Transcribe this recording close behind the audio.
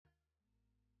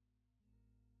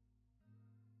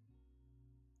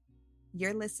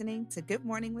You're listening to Good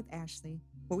Morning with Ashley,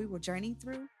 where we will journey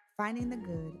through finding the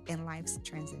good in life's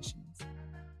transitions.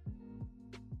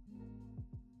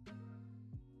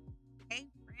 Hey,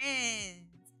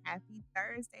 friends. Happy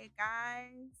Thursday,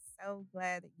 guys. So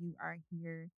glad that you are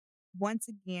here once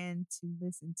again to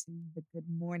listen to the Good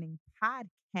Morning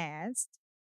podcast.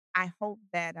 I hope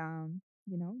that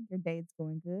your day is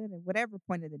going good at whatever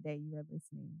point of the day you are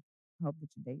listening. I hope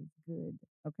that your day is good.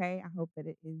 Okay. I hope that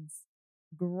it is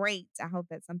great. I hope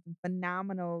that something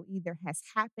phenomenal either has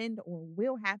happened or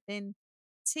will happen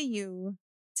to you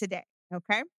today.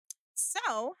 Okay.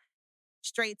 So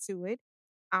straight to it.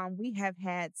 We have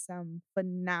had some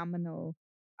phenomenal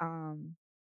um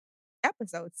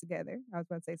episodes together. I was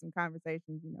going to say some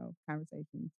conversations,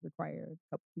 conversations require a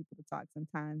couple people to talk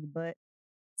sometimes, but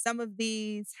some of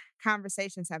these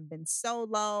conversations have been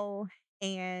solo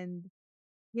and,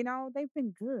 they've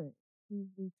been good.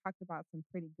 We've talked about some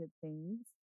pretty good things.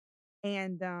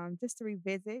 And just to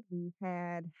revisit, we've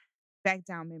had Back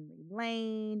Down Memory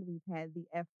Lane. We've had the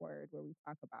F word where we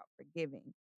talk about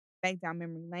forgiving. Back Down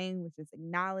Memory Lane, which is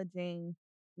acknowledging,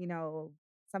 you know,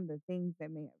 some of the things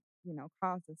that may have,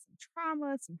 caused us some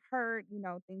trauma, some hurt,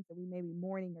 things that we may be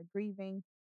mourning or grieving.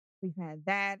 We've had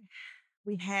that.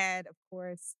 We had, of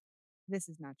course, This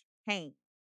Is Not Your Pain.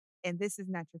 And This Is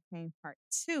Not Your Pain Part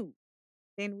 2.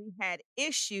 Then we had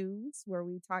issues where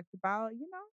we talked about,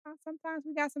 how sometimes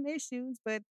we got some issues,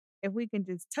 but if we can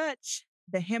just touch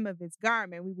the hem of his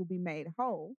garment, we will be made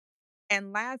whole.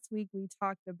 And last week we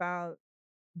talked about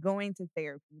going to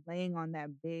therapy, laying on that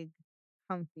big,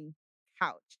 comfy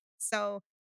couch. So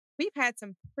we've had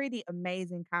some pretty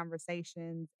amazing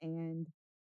conversations. And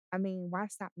I mean, why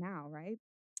stop now, right?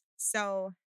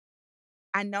 So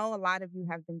I know a lot of you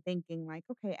have been thinking, like,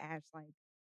 okay, Ash, like,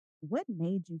 what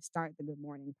made you start the Good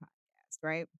Morning podcast,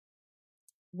 right?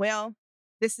 Well,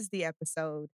 this is the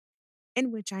episode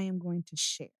in which I am going to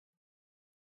share.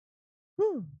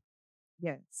 Whew,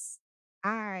 yes,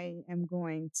 I am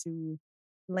going to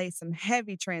lay some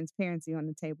heavy transparency on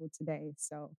the table today.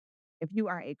 So, if you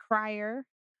are a crier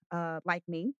like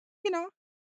me, you know,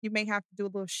 you may have to do a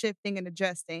little shifting and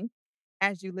adjusting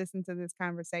as you listen to this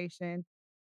conversation.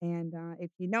 And if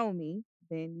you know me,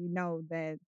 then you know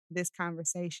that this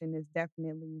conversation is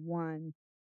definitely one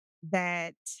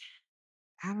that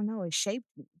I don't know, it shaped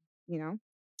me, you know?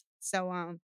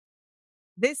 So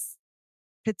this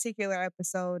particular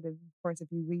episode, of course, if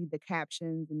you read the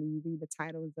captions and you read the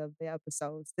titles of the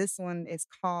episodes, this one is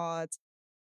called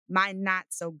My Not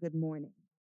So Good Morning.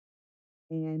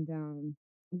 And I'm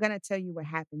gonna tell you what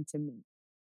happened to me.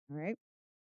 All right.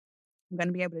 I'm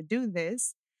gonna be able to do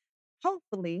this,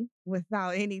 hopefully,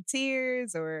 without any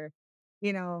tears or,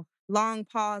 long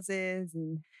pauses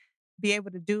and be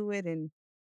able to do it and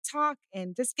talk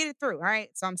and just get it through. All right.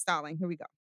 So I'm stalling. Here we go.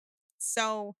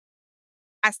 So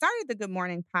I started the Good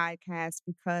Morning podcast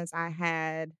because I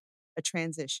had a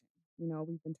transition.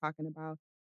 We've been talking about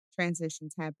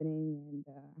transitions happening, and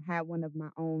I had one of my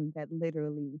own that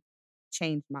literally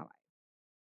changed my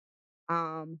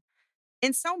life.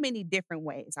 In so many different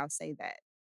ways, I'll say that.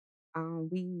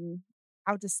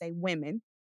 I'll just say women,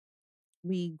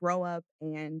 we grow up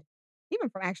and even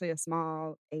from actually a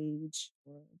small age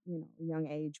or, young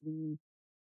age, we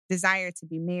desire to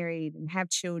be married and have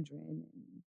children.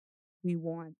 And we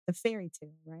want the fairy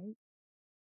tale, right?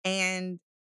 And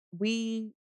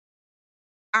we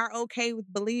are okay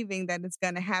with believing that it's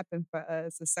going to happen for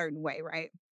us a certain way,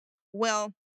 right?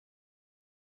 Well,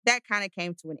 that kind of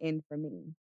came to an end for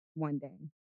me one day.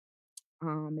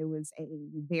 It was a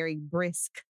very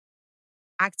brisk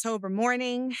October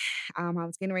morning. I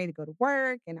was getting ready to go to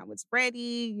work and I was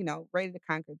ready, ready to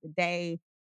conquer the day.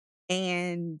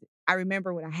 And I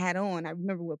remember what I had on. I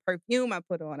remember what perfume I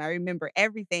put on. I remember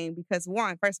everything because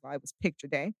one, first of all, it was picture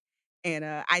day. And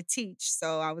I teach.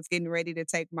 So I was getting ready to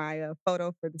take my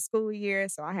photo for the school year.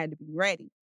 So I had to be ready.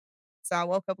 So I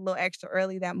woke up a little extra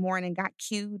early that morning, got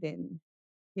cute, and,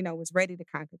 was ready to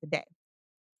conquer the day.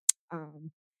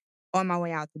 Um, on my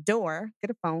way out the door,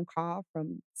 get a phone call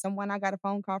from someone I got a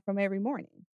phone call from every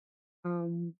morning.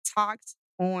 Talked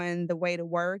on the way to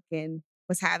work and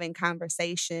was having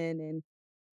conversation and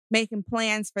making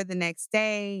plans for the next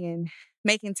day and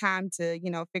making time to,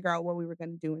 figure out what we were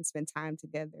going to do and spend time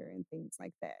together and things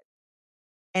like that.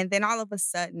 And then all of a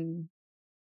sudden,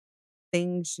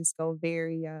 things just go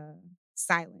very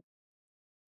silent,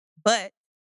 but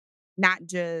not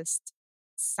just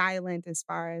silent as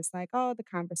far as like, oh, the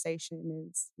conversation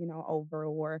is, over,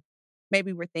 or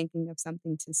maybe we're thinking of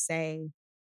something to say,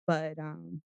 but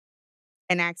an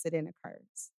accident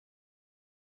occurs.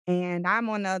 And I'm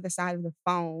on the other side of the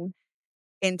phone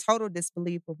in total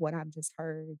disbelief of what I've just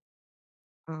heard.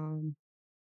 Um,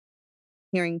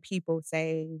 Hearing people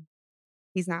say,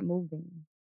 he's not moving.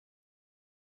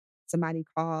 Somebody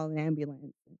call an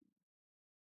ambulance.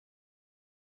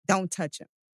 Don't touch him.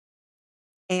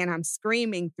 And I'm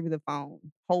screaming through the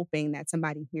phone, hoping that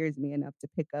somebody hears me enough to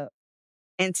pick up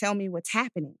and tell me what's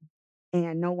happening.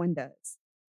 And no one does.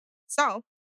 So,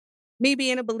 me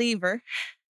being a believer,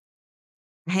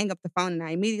 I hang up the phone and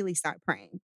I immediately start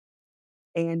praying.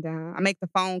 And I make the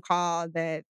phone call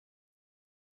that,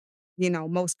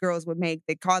 most girls would make.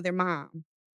 They call their mom,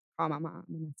 call my mom.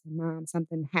 And I say, Mom,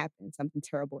 something happened. Something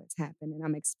terrible has happened. And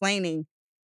I'm explaining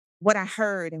what I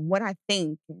heard and what I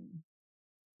think. And,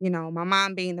 my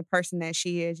mom being the person that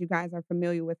she is, you guys are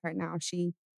familiar with her now.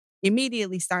 She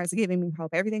immediately starts giving me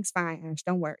hope. Everything's fine, Ash.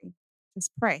 Don't worry.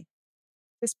 Just pray.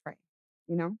 Just pray,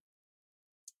 you know?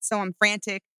 So I'm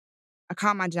frantic. I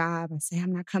call my job. I say,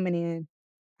 I'm not coming in.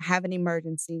 I have an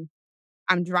emergency.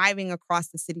 I'm driving across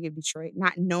the city of Detroit,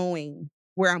 not knowing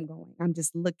where I'm going. I'm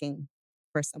just looking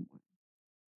for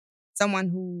someone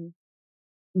who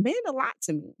meant a lot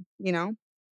to me,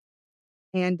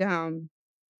 And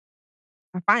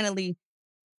I finally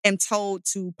am told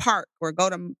to park or go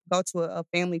to a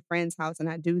family friend's house, and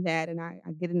I do that, and I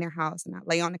get in their house and I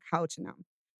lay on the couch and I'm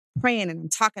praying and I'm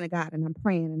talking to God and I'm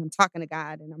praying and I'm talking to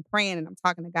God and I'm praying and I'm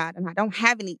talking to God, and I don't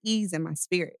have any ease in my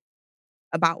spirit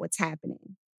about what's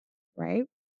happening, right?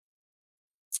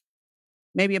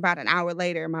 Maybe about an hour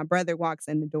later, my brother walks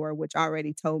in the door, which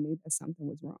already told me that something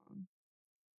was wrong.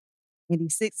 And he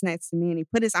sits next to me and he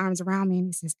put his arms around me and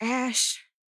he says, Ash,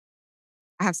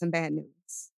 I have some bad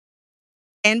news.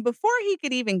 And before he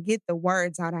could even get the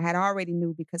words out, I had already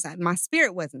knew because my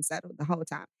spirit wasn't settled the whole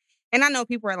time. And I know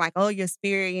people are like, oh, your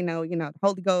spirit, the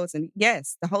Holy Ghost. And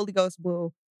yes, the Holy Ghost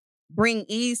will bring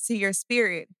ease to your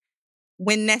spirit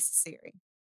when necessary.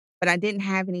 But I didn't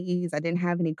have any ease. I didn't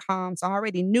have any calm. So I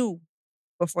already knew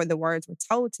before the words were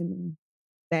told to me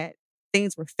that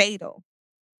things were fatal,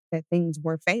 that things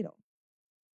were fatal.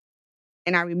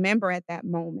 And I remember at that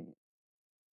moment,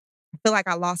 I feel like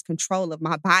I lost control of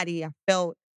my body. I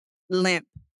felt limp.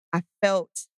 I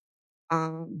felt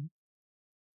um,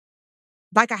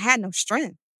 like I had no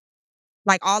strength.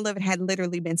 Like all of it had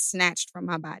literally been snatched from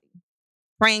my body.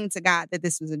 Praying to God that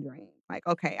this was a dream. Like,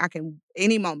 okay, I can,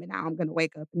 any moment now, I'm going to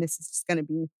wake up and this is just going to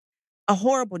be a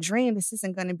horrible dream. This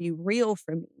isn't going to be real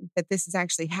for me, that this is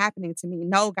actually happening to me.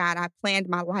 No, God, I planned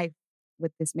my life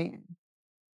with this man.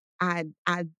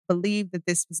 I believed that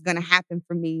this was going to happen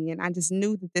for me. And I just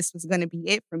knew that this was going to be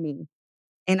it for me.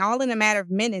 And all in a matter of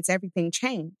minutes, everything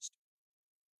changed.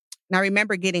 And I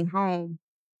remember getting home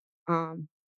um,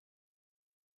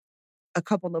 a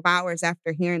couple of hours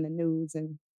after hearing the news,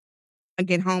 and I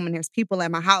get home and there's people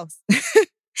at my house.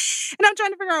 And I'm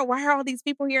trying to figure out, why are all these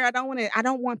people here? I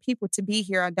don't want people to be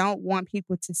here. I don't want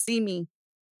people to see me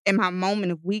in my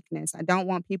moment of weakness. I don't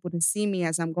want people to see me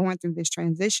as I'm going through this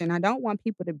transition. I don't want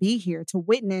people to be here to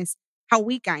witness how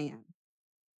weak I am.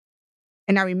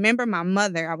 And I remember my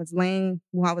mother, I was laying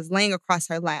across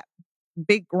her lap,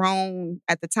 big grown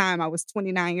at the time. I was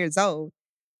 29 years old,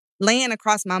 laying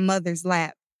across my mother's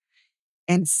lap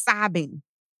and sobbing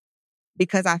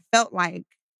because I felt like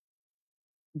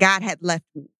God had left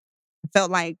me. I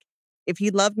felt like if he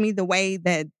loved me the way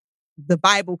that the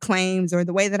Bible claims or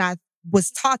the way that I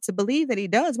was taught to believe that he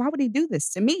does, why would he do this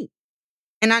to me?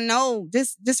 And I know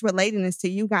just relating this to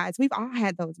you guys, we've all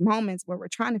had those moments where we're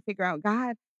trying to figure out,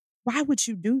 God, why would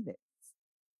you do this?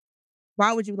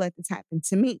 Why would you let this happen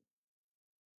to me?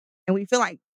 And we feel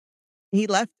like he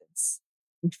left us.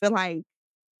 We feel like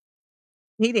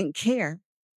he didn't care.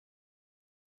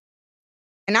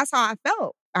 And that's how I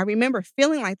felt. I remember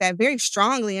feeling like that very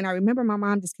strongly. And I remember my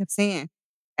mom just kept saying,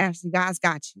 Ashley, God's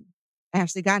got you.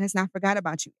 Ashley, God has not forgot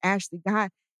about you. Ashley,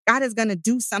 God is going to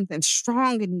do something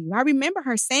strong in you. I remember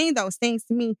her saying those things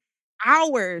to me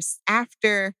hours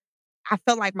after I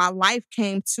felt like my life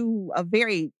came to a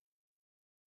very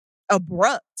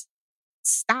abrupt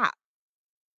stop.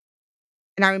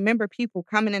 And I remember people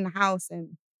coming in the house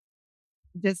and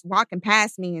just walking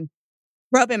past me and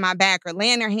rubbing my back or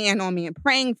laying their hand on me and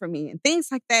praying for me and things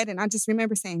like that. And I just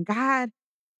remember saying, God,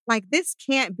 like this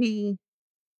can't be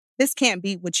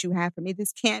what you have for me.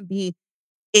 This can't be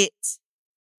it.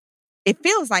 It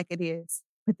feels like it is,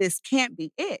 but this can't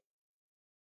be it.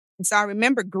 And so I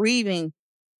remember grieving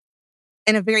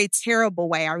in a very terrible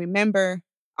way. I remember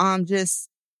just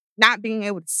not being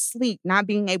able to sleep, not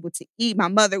being able to eat. My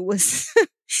mother was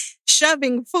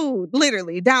shoving food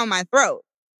literally down my throat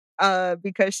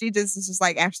because she just was just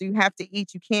like, Ashley, you have to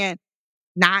eat. You can't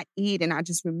not eat. And I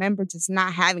just remember just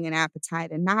not having an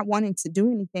appetite and not wanting to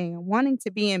do anything and wanting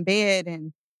to be in bed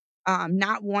and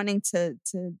not wanting to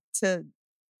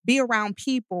be around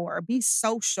people or be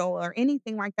social or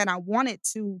anything like that. I wanted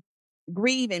to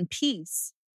grieve in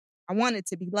peace. I wanted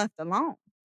to be left alone.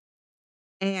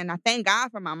 And I thank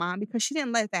God for my mom because she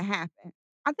didn't let that happen.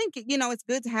 I think, it's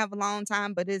good to have alone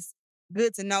time, but it's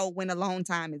good to know when alone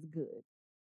time is good.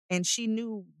 And she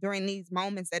knew during these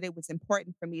moments that it was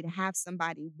important for me to have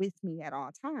somebody with me at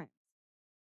all times.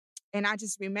 And I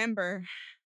just remember,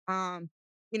 um,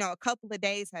 a couple of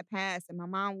days had passed and my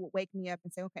mom would wake me up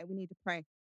and say, okay, we need to pray.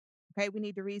 Okay, we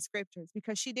need to read scriptures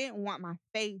because she didn't want my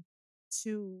faith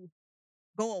to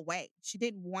go away. She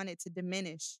didn't want it to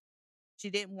diminish. She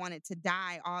didn't want it to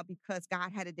die all because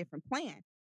God had a different plan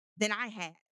than I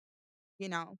had, you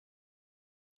know.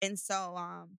 And so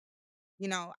I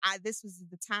this was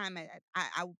the time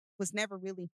I was never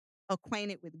really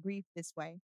acquainted with grief this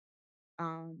way.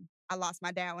 I lost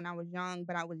my dad when I was young,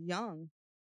 but I was young.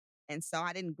 And so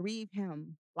I didn't grieve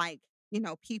him like,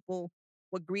 people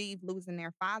would grieve losing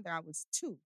their father. I was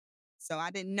 2. So I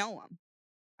didn't know him.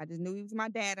 I just knew he was my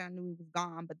dad and I knew he was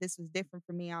gone, but this was different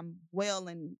for me. I'm well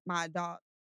in my adult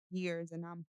years and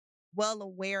I'm well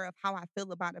aware of how I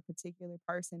feel about a particular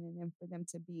person. And then for them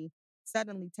to be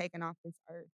suddenly taken off this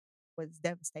earth was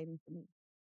devastating for me.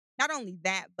 Not only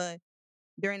that, but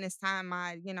during this time,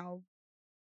 I,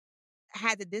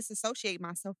 had to disassociate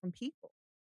myself from people.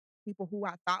 People who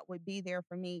I thought would be there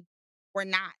for me were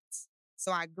not.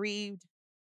 So I grieved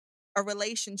a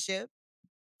relationship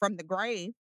from the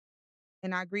grave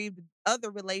and I grieved other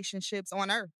relationships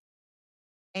on earth.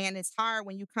 And it's hard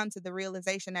when you come to the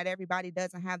realization that everybody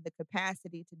doesn't have the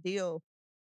capacity to deal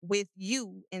with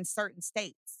you in certain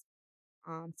states.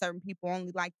 Certain people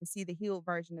only like to see the healed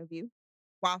version of you,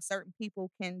 while certain people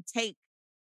can take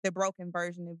the broken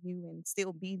version of you and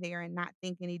still be there and not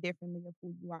think any differently of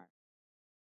who you are.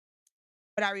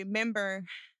 But I remember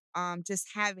just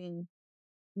having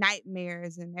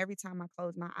nightmares, and every time I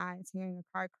closed my eyes, hearing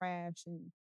a car crash.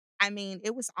 And I mean,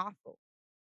 it was awful,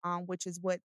 which is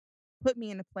what put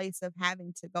me in a place of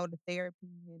having to go to therapy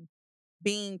and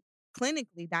being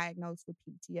clinically diagnosed with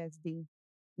PTSD,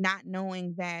 not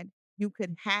knowing that you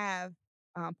could have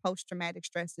post traumatic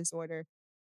stress disorder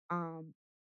um,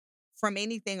 from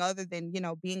anything other than,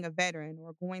 being a veteran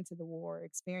or going to the war,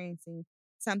 experiencing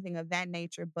something of that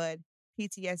nature. But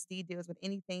PTSD deals with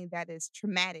anything that is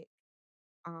traumatic.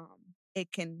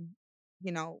 It can,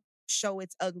 show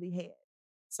its ugly head.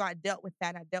 So I dealt with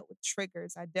that. I dealt with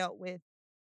triggers. I dealt with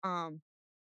um,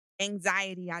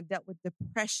 anxiety. I dealt with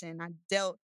depression. I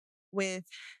dealt with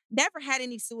never had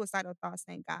any suicidal thoughts,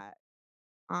 thank God.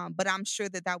 But I'm sure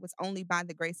that that was only by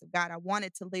the grace of God. I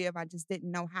wanted to live, I just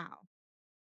didn't know how.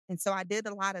 And so I did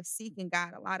a lot of seeking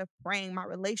God, a lot of praying. My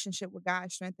relationship with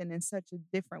God strengthened in such a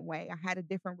different way. I had a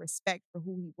different respect for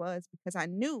who He was because I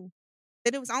knew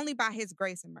that it was only by His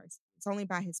grace and mercy. It's only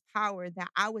by His power that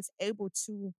I was able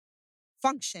to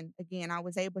function again. I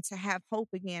was able to have hope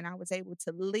again. I was able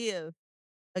to live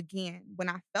again when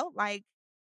I felt like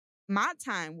my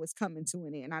time was coming to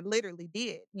an end. I literally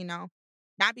did,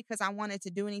 not because I wanted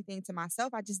to do anything to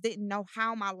myself. I just didn't know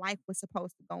how my life was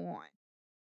supposed to go on.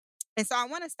 And so I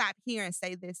want to stop here and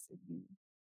say this to you,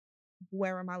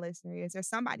 whoever my listener is. There's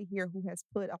somebody here who has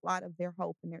put a lot of their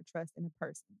hope and their trust in a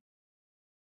person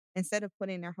instead of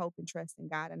putting their hope and trust in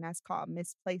God. And that's called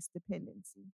misplaced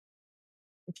dependency.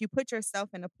 If you put yourself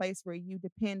in a place where you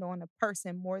depend on a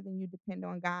person more than you depend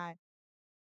on God,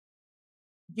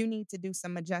 you need to do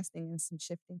some adjusting and some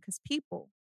shifting because people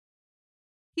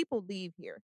leave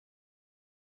here.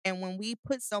 And when we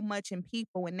put so much in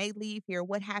people and they leave here,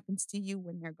 what happens to you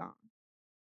when they're gone?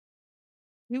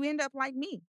 You end up like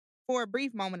me for a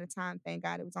brief moment of time. Thank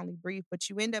God it was only brief, but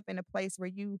you end up in a place where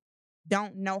you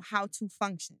don't know how to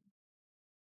function.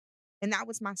 And that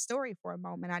was my story for a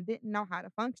moment. I didn't know how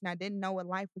to function. I didn't know what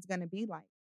life was going to be like.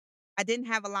 I didn't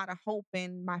have a lot of hope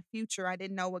in my future. I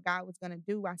didn't know what God was going to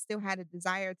do. I still had a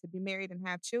desire to be married and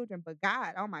have children, but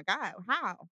God, oh my God,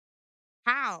 how?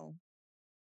 How?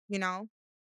 You know?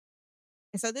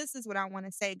 And so this is what I want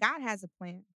to say. God has a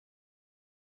plan,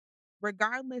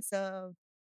 regardless of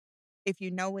if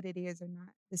you know what it is or not.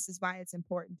 This is why it's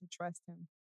important to trust Him.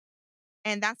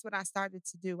 And that's what I started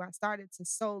to do. I started to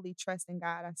solely trust in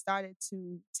God. I started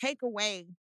to take away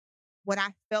what I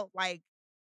felt like,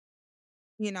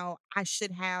 I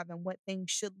should have and what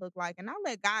things should look like. And I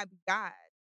let God be God.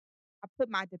 I put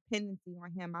my dependency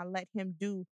on Him. I let Him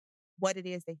do what it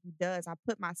is that He does. I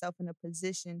put myself in a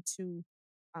position to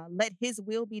let His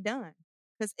will be done.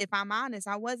 Because if I'm honest,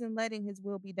 I wasn't letting His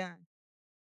will be done.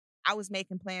 I was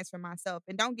making plans for myself.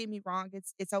 And don't get me wrong,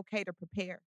 it's okay to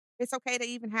prepare. It's okay to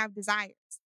even have desires.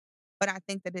 But I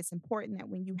think that it's important that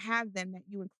when you have them, that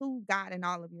you include God in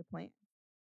all of your plans.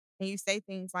 And you say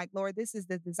things like, Lord, this is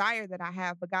the desire that I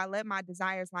have, but God, let my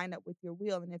desires line up with your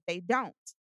will. And if they don't,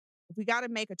 if we got to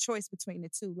make a choice between the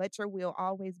two, let your will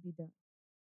always be done.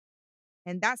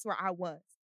 And that's where I was.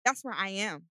 That's where I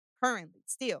am currently,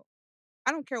 still.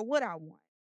 I don't care what I want.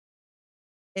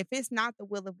 If it's not the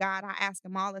will of God, I ask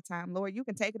him all the time, Lord, you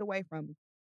can take it away from me.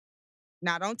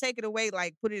 Now, don't take it away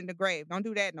like put it in the grave. Don't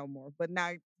do that no more. But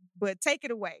take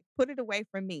it away. Put it away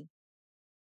from me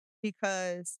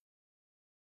because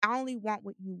I only want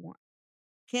what you want.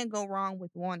 Can't go wrong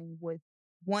with wanting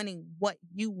what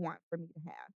you want for me to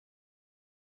have.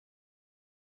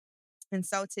 And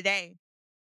so today,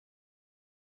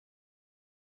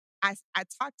 I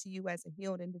talk to you as a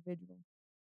healed individual.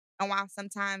 And while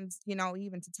sometimes,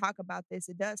 even to talk about this,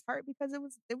 it does hurt because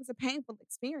it was a painful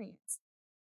experience.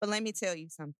 But let me tell you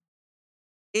something.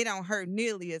 It don't hurt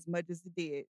nearly as much as it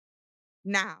did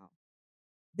now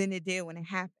than it did when it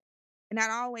happened. And not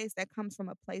always that comes from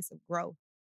a place of growth.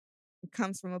 It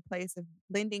comes from a place of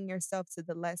lending yourself to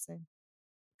the lesson.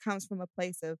 It comes from a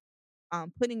place of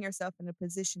putting yourself in a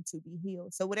position to be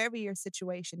healed. So whatever your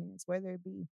situation is, whether it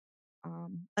be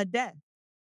a death,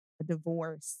 a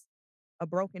divorce, a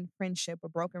broken friendship, a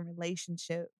broken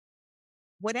relationship,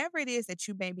 whatever it is that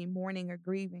you may be mourning or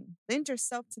grieving, lend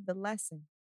yourself to the lesson.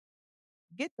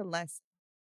 Get the lesson.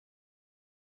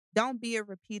 Don't be a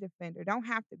repeat offender. Don't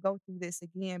have to go through this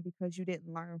again because you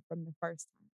didn't learn from the first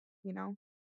time, you know?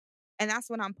 And that's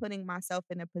what I'm putting myself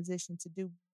in a position to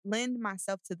do. Lend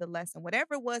myself to the lesson.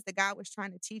 Whatever it was that God was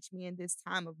trying to teach me in this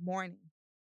time of mourning,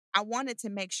 I wanted to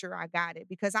make sure I got it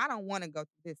because I don't want to go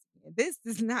through this again. This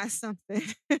is not something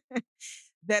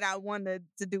that I wanted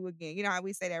to do again. You know how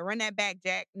we say that, run that back,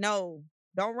 Jack. No,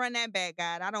 don't run that back,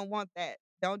 God. I don't want that.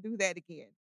 Don't do that again.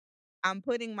 I'm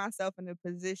putting myself in a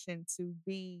position to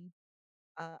be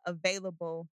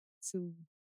available to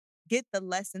get the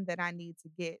lesson that I need to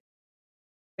get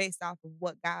based off of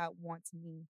what God wants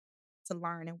me to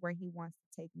learn and where He wants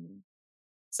to take me.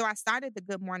 So I started the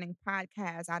Good Morning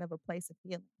podcast out of a place of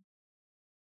healing.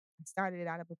 I started it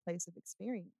out of a place of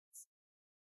experience.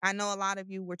 I know a lot of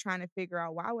you were trying to figure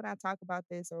out why would I talk about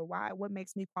this or what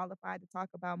makes me qualified to talk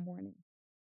about mourning.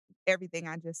 Everything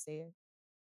I just said.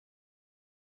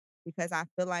 Because I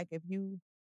feel like if you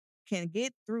can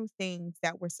get through things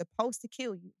that were supposed to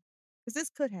kill you, because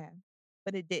this could have,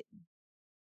 but it didn't.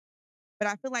 But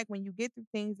I feel like when you get through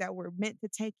things that were meant to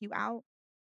take you out,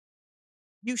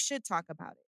 you should talk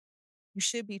about it. You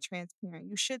should be transparent.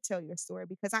 You should tell your story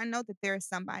because I know that there is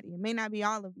somebody, it may not be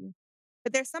all of you,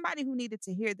 but there's somebody who needed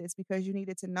to hear this because you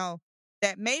needed to know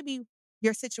that maybe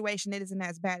your situation isn't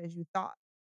as bad as you thought.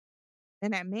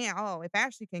 And that, man, oh, if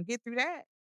Ashley can get through that,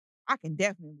 I can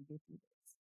definitely get through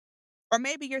this. Or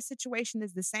maybe your situation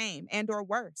is the same and or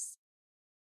worse.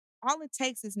 All it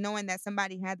takes is knowing that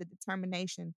somebody had the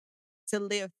determination to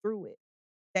live through it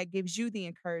that gives you the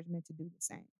encouragement to do the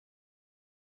same.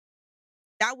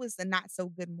 That was the not so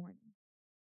good morning.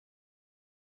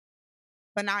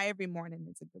 But now every morning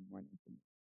is a good morning for me.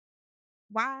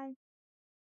 Why?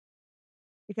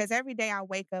 Because every day I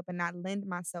wake up and I lend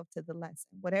myself to the lesson,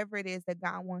 whatever it is that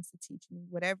God wants to teach me,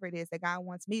 whatever it is that God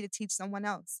wants me to teach someone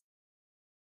else,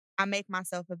 I make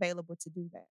myself available to do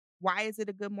that. Why is it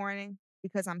a good morning?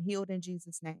 Because I'm healed in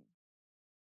Jesus' name.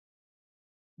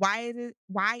 Why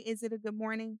is it a good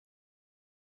morning?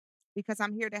 Because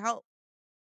I'm here to help.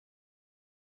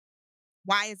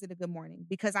 Why is it a good morning?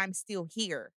 Because I'm still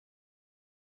here.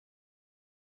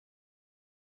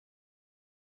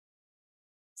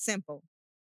 Simple.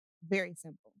 Very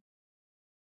simple.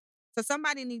 So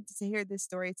somebody needs to hear this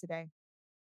story today.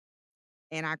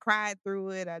 And I cried through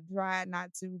it. I tried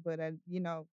not to, but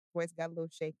voice got a little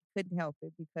shaky. Couldn't help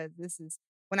it because this is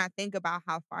when I think about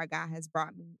how far God has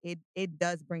brought me, it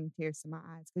does bring tears to my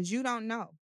eyes because you don't know.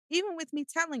 Even with me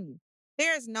telling you,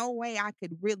 there's no way I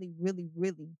could really, really,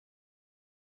 really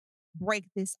break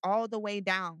this all the way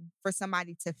down for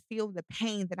somebody to feel the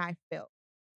pain that I felt.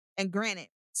 And granted,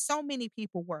 so many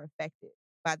people were affected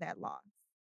by that loss.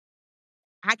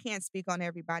 I can't speak on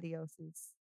everybody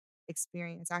else's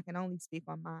experience. I can only speak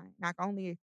on mine. I can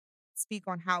only speak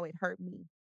on how it hurt me.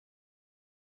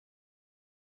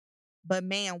 But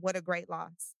man, what a great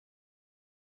loss.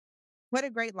 What a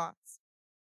great loss.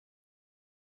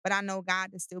 But I know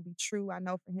God to still be true. I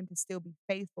know for him to still be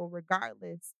faithful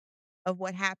regardless of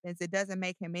what happens. It doesn't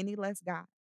make him any less God.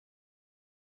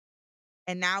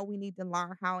 And now we need to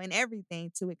learn how in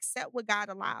everything to accept what God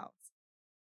allows.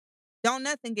 Don't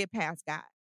nothing get past God.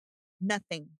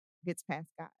 Nothing gets past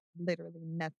God. Literally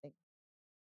nothing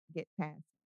get past.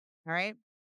 All right.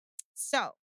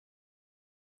 So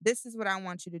this is what I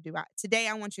want you to do. Today,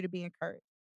 I want you to be encouraged.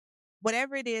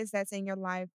 Whatever it is that's in your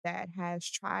life that has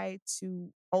tried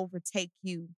to overtake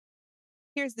you,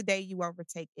 here's the day you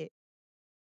overtake it.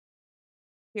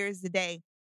 Here's the day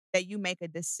that you make a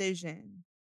decision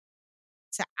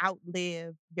to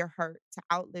outlive your hurt, to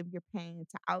outlive your pain,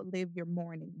 to outlive your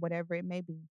mourning, whatever it may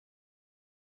be.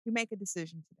 You make a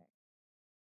decision today.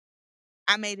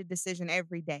 I made a decision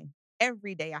every day.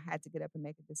 Every day I had to get up and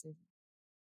make a decision.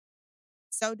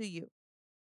 So do you.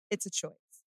 It's a choice.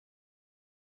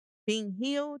 Being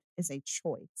healed is a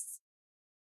choice,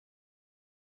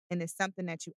 and it's something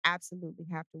that you absolutely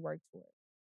have to work toward.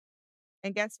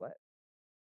 And guess what?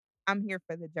 I'm here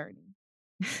for the journey.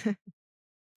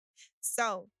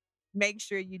 So make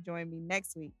sure you join me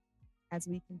next week as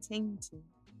we continue to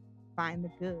find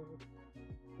the good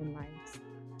in life's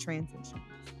transitions.